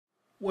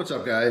What's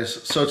up, guys?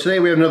 So today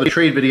we have another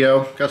trade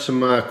video. Got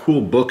some cool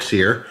books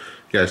here.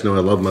 You guys know I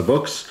love my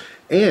books.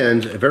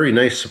 And a very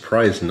nice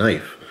surprise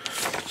knife.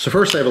 So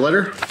first I have a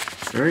letter.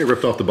 All right,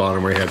 ripped off the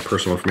bottom where I had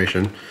personal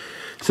information.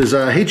 It says,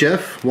 hey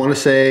Jeff, want to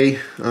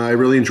say I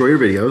really enjoy your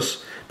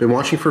videos. Been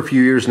watching for a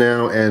few years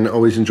now and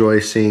always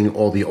enjoy seeing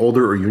all the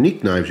older or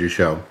unique knives you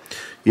show.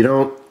 You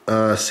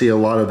don't see a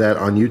lot of that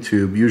on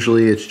YouTube.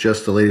 Usually it's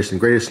just the latest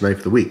and greatest knife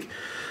of the week.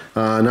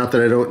 Not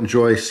that I don't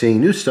enjoy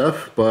seeing new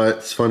stuff, but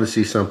it's fun to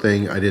see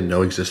something I didn't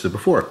know existed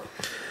before.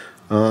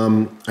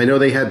 I know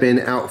they have been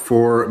out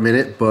for a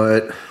minute,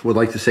 but would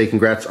like to say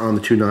congrats on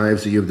the two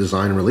knives that you have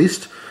designed and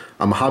released.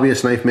 I'm a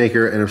hobbyist knife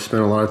maker and have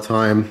spent a lot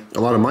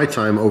of my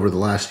time over the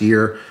last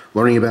year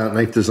learning about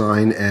knife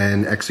design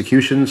and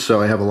execution,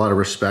 so I have a lot of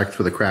respect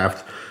for the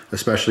craft,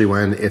 especially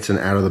when it's an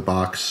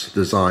out-of-the-box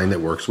design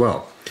that works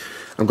well.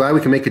 I'm glad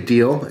we can make a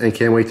deal and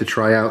can't wait to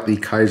try out the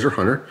Kaiser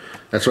Hunter.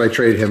 That's what I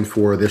traded him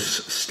for, this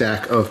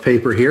stack of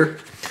paper here.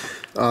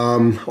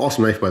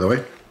 Awesome knife, by the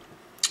way.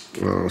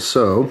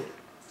 So,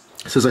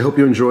 it says, I hope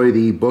you enjoy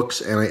the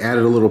books, and I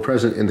added a little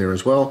present in there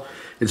as well.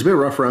 It's a bit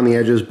rough around the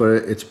edges, but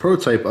it's a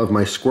prototype of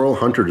my Squirrel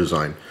Hunter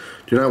design.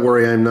 Do not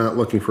worry, I'm not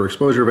looking for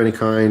exposure of any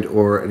kind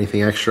or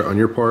anything extra on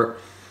your part.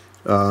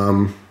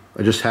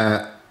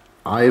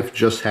 I've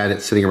just had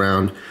it sitting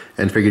around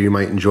and figured you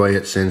might enjoy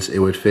it since it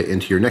would fit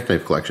into your neck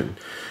knife collection.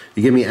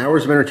 You give me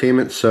hours of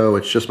entertainment, so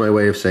it's just my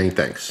way of saying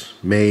thanks.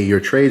 May your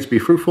trades be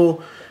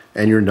fruitful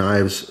and your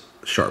knives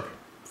sharp.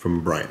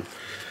 From Brian.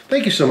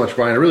 Thank you so much,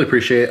 Brian. I really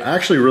appreciate it. I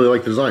actually really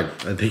like the design.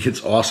 I think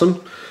it's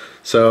awesome.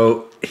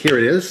 So here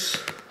it is.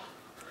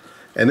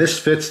 And this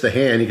fits the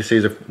hand. You can see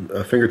it's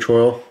a finger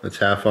choil that's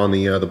half on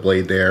the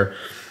blade there.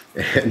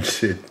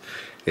 And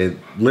it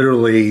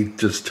literally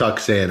just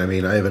tucks in. I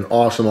mean, I have an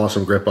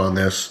awesome grip on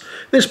this.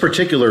 This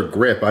particular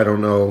grip, I don't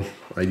know,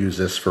 I use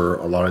this for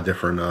a lot of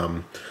different,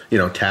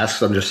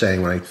 tasks. I'm just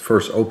saying when I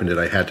first opened it,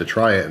 I had to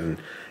try it, and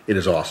it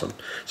is awesome.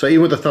 So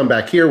even with the thumb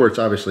back here, where it's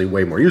obviously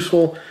way more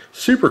useful,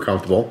 super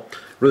comfortable,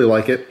 really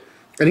like it.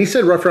 And he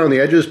said rough around the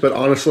edges, but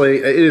honestly,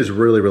 it is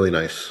really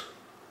nice.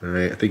 All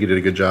right, I think you did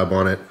a good job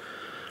on it.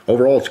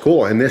 Overall, it's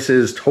cool, and this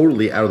is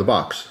totally out of the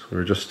box. We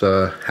were just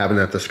having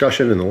that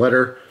discussion in the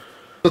letter.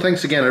 So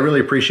thanks again, I really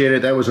appreciate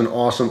it. That was an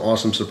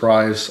awesome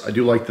surprise. I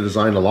do like the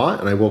design a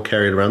lot, and I will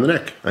carry it around the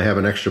neck. I have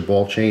an extra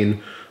ball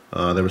chain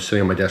that was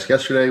sitting on my desk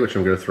yesterday, which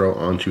I'm going to throw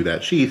onto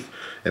that sheath,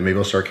 and maybe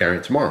I'll start carrying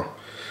it tomorrow.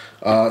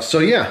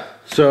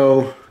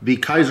 So the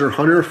Kaiser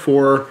Hunter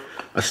for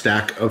a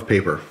stack of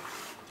paper.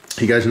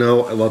 You guys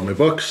know I love my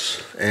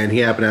books, and he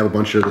happened to have a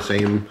bunch of the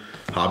same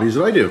hobbies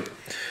that I do.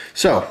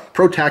 So,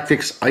 Pro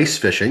Tactics Ice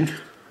Fishing,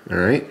 all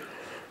right.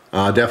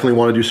 Definitely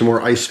want to do some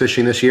more ice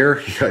fishing this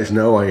year. You guys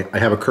know I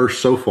have a curse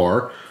so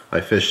far. I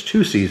fished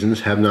 2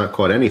 seasons, have not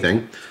caught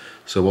anything.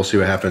 So we'll see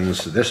what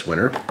happens this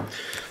winter.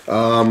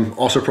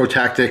 Also Pro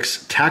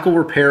Tactics Tackle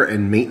Repair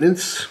and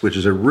Maintenance, which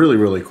is a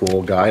really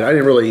cool guide. I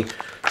didn't really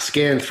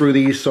scan through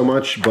these so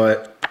much,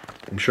 but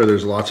I'm sure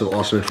there's lots of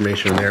awesome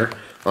information in there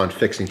on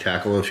fixing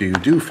tackle. If you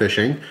do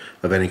fishing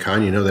of any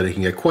kind, you know that it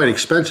can get quite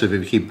expensive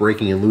if you keep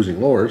breaking and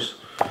losing lures.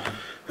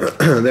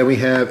 Then we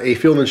have a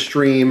Field &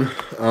 Stream,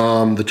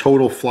 the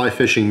Total Fly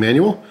Fishing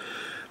Manual.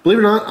 Believe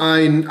it or not,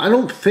 I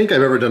don't think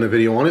I've ever done a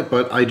video on it,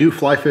 but I do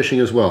fly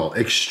fishing as well.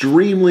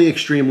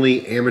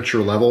 Extremely amateur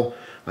level.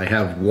 I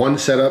have one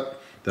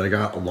setup that I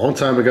got a long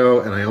time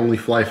ago, and I only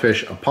fly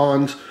fish a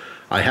pond.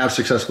 I have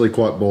successfully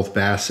caught both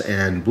bass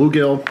and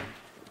bluegill.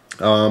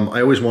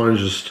 I always want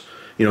to just,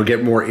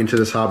 get more into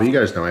this hobby. You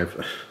guys know I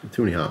have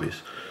too many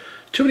hobbies.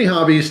 Too many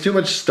hobbies, too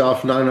much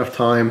stuff, not enough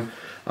time.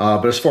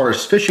 But as far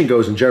as fishing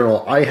goes in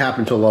general, I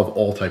happen to love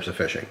all types of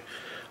fishing.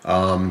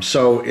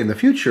 So in the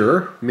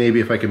future,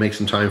 maybe if I can make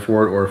some time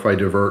for it, or if I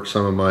divert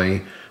some of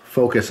my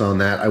focus on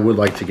that, I would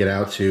like to get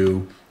out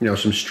to,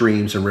 some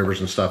streams and rivers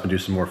and stuff and do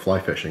some more fly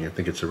fishing. I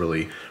think it's a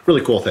really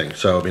cool thing.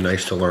 So it'd be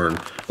nice to learn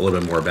a little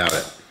bit more about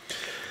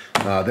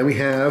it. Then we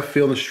have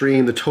Field &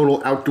 Stream, the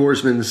Total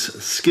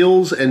Outdoorsman's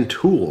Skills and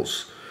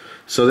Tools.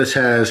 So this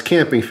has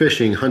camping,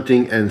 fishing,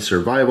 hunting, and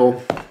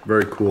survival.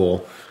 Very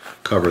cool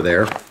cover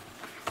there.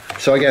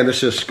 So again, this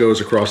just goes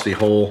across the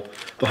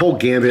whole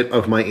gambit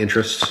of my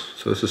interests.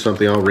 So this is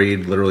something I'll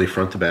read literally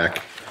front to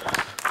back.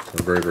 It's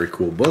a very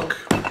cool book.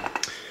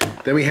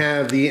 Then we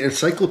have the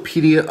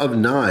Encyclopedia of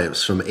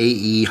Knives from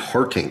A.E.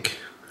 Hartink.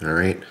 All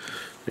right,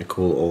 a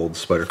cool old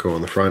Spyderco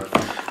on the front.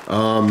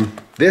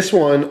 This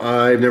one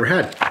I've never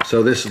had.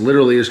 So this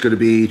literally is going to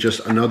be just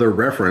another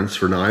reference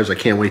for knives. I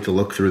can't wait to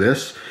look through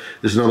this.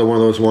 This is another one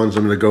of those ones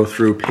I'm going to go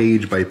through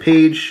page by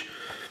page.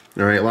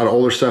 All right, a lot of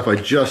older stuff. I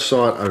just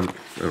saw it. I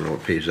don't know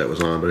what page that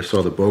was on, but I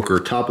saw the Boker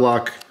Top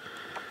Lock.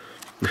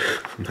 I'm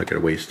not going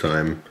to waste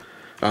time.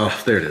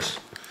 Oh, there it is.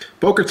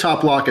 Boker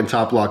Top Lock and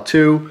Top Lock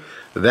 2.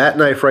 That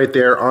knife right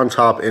there on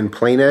top in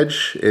plain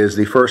edge is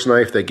the first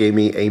knife that gave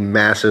me a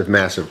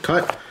massive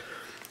cut.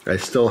 I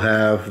still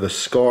have the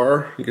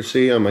scar you can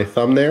see on my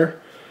thumb there.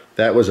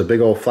 That was a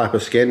big old flap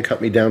of skin, cut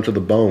me down to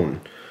the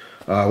bone.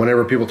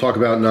 Whenever people talk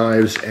about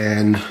knives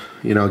and,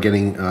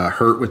 getting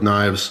hurt with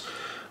knives,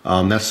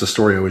 That's the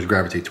story I always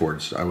gravitate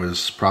towards. I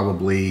was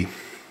probably,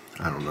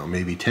 I don't know,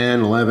 maybe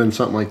 10, 11,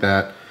 something like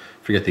that.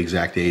 Forget the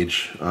exact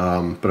age,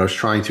 but I was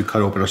trying to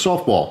cut open a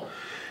softball.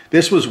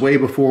 This was way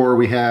before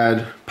we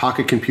had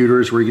pocket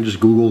computers where you can just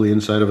Google the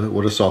inside of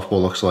what a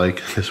softball looks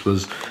like. This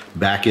was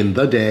back in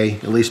the day,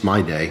 at least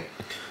my day.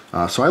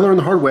 So I learned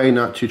the hard way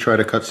not to try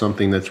to cut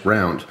something that's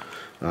round,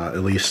 at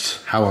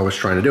least how I was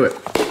trying to do it.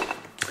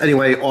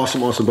 Anyway,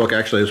 awesome, awesome book.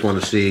 Actually, I just wanted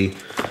to see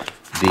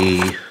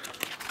the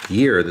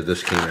year that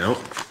this came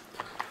out.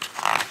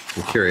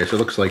 I'm curious. It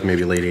looks like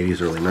maybe late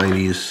 80s, early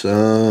 90s.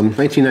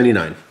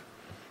 1999.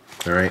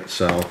 All right,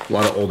 so a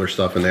lot of older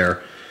stuff in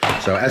there.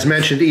 So as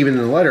mentioned, even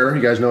in the letter,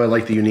 you guys know I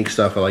like the unique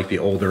stuff. I like the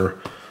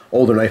older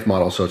knife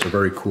model, so it's a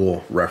very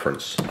cool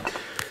reference.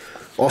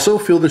 Also,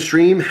 Field and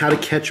Stream, How to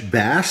Catch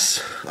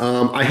Bass.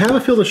 I have a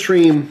Field and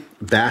Stream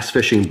bass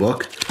fishing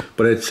book,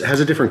 but it has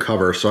a different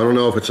cover, so I don't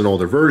know if it's an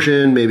older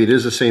version. Maybe it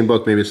is the same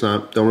book, maybe it's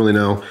not, don't really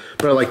know.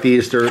 But I like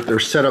these, they're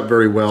set up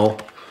very well.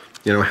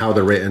 You know, how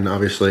they're written,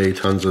 obviously,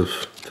 tons of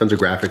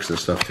graphics and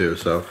stuff too,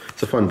 so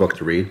it's a fun book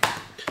to read.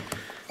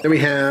 Then we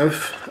have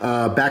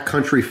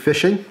Backcountry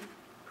Fishing,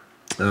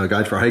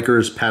 Guide for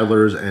Hikers,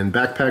 Paddlers, and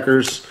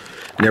Backpackers.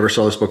 Never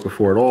saw this book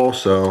before at all,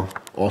 so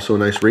also a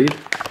nice read.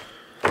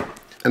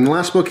 And the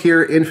last book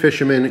here, In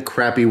Fisherman,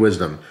 Crappie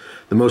Wisdom,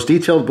 the most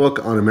detailed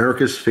book on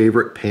America's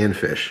favorite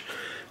panfish.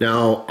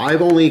 Now,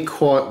 I've only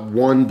caught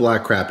one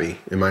black crappie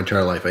in my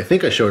entire life. I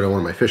think I showed it on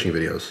one of my fishing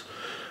videos.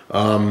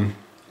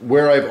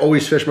 Where I've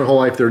always fished my whole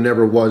life, there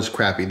never was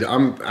crappie.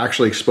 I'm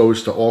actually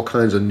exposed to all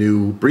kinds of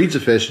new breeds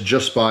of fish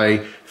just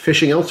by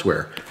fishing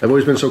elsewhere. I've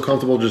always been so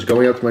comfortable just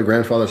going up to my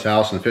grandfather's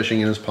house and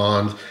fishing in his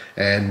pond,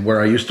 and where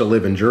I used to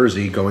live in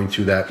Jersey, going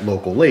to that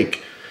local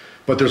lake.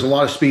 But there's a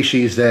lot of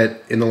species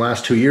that in the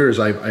last 2 years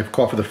I've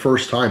caught for the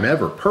first time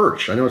ever.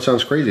 Perch. I know it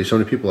sounds crazy. So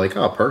many people are like,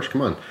 oh, perch,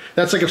 come on.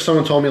 That's like if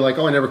someone told me like,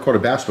 oh, I never caught a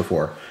bass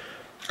before.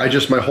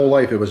 My whole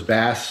life, it was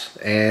bass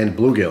and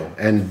bluegill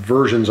and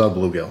versions of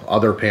bluegill,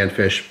 other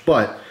panfish,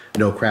 but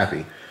no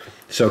crappie.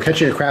 So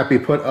catching a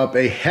crappie put up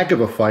a heck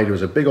of a fight. It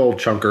was a big old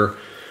chunker.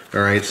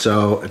 All right,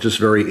 so just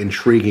very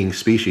intriguing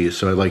species.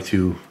 So I'd like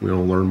to,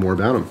 learn more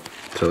about them.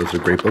 So it's a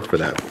great book for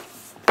that.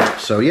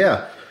 So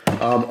yeah,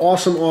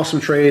 awesome, awesome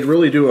trade.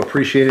 Really do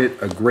appreciate it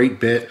a great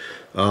bit.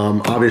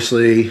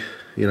 Obviously,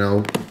 he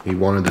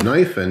wanted the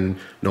knife and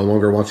no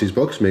longer wants these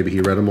books. Maybe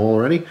he read them all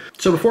already.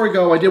 So before I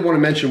go, I did want to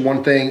mention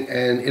one thing,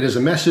 and it is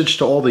a message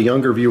to all the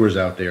younger viewers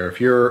out there. If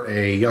you're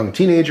a young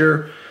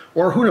teenager,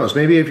 or who knows,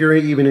 maybe if you're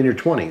even in your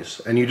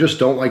 20s and you just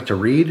don't like to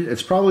read,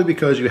 it's probably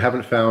because you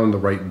haven't found the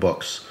right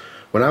books.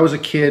 When I was a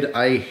kid,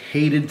 I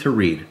hated to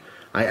read.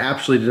 I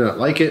absolutely did not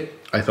like it.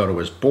 I thought it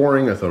was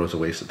boring. I thought it was a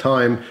waste of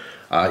time.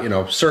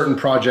 Certain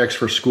projects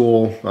for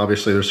school,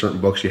 obviously there's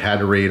certain books you had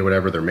to read or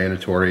whatever, they're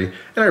mandatory.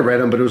 And I read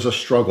them, but it was a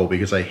struggle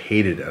because I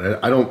hated it.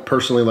 I don't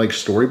personally like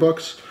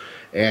storybooks,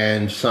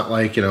 and it's not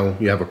like, you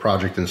have a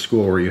project in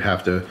school where you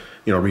have to,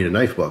 read a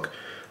knife book.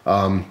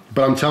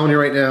 But I'm telling you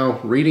right now,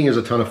 reading is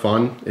a ton of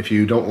fun. If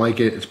you don't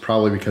like it, it's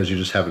probably because you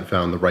just haven't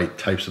found the right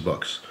types of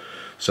books.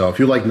 So if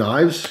you like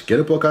knives, get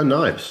a book on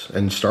knives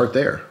and start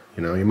there.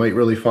 You might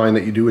really find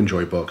that you do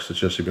enjoy books. It's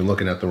just you've been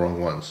looking at the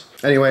wrong ones.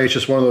 Anyway, it's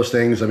just one of those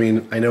things. I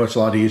mean, I know it's a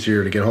lot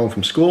easier to get home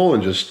from school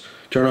and just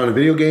turn on a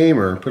video game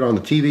or put on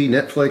the TV,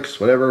 Netflix,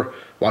 whatever,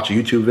 watch a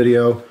YouTube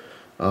video.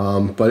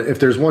 But if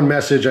there's one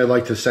message I'd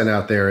like to send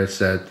out there, it's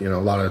that, a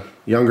lot of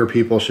younger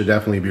people should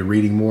definitely be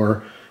reading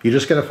more. You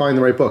just got to find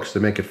the right books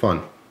to make it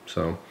fun.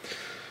 So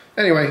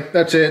anyway,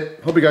 that's it.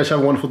 Hope you guys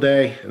have a wonderful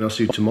day, and I'll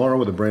see you tomorrow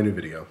with a brand new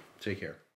video. Take care.